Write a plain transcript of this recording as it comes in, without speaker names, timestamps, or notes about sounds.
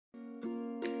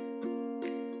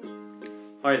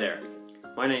Hi there,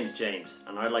 my name's James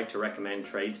and I'd like to recommend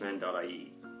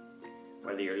Tradesmen.ie.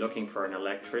 Whether you're looking for an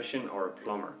electrician or a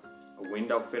plumber, a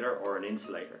window fitter or an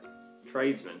insulator,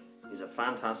 Tradesmen is a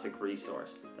fantastic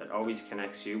resource that always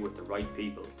connects you with the right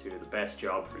people to do the best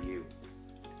job for you.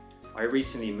 I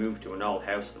recently moved to an old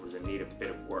house that was in need of a bit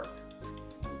of work,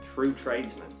 and through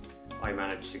Tradesmen I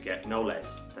managed to get no less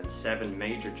than 7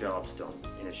 major jobs done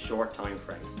in a short time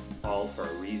frame, all for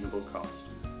a reasonable cost.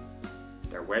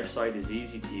 Their website is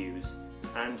easy to use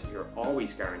and you're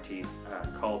always guaranteed a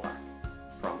callback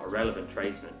from a relevant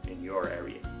tradesman in your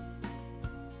area.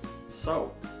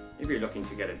 So, if you're looking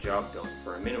to get a job done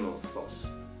for a minimum of fuss,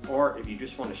 or if you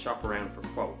just want to shop around for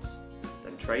quotes,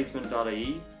 then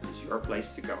Tradesmen.ie is your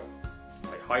place to go.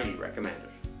 I highly recommend it.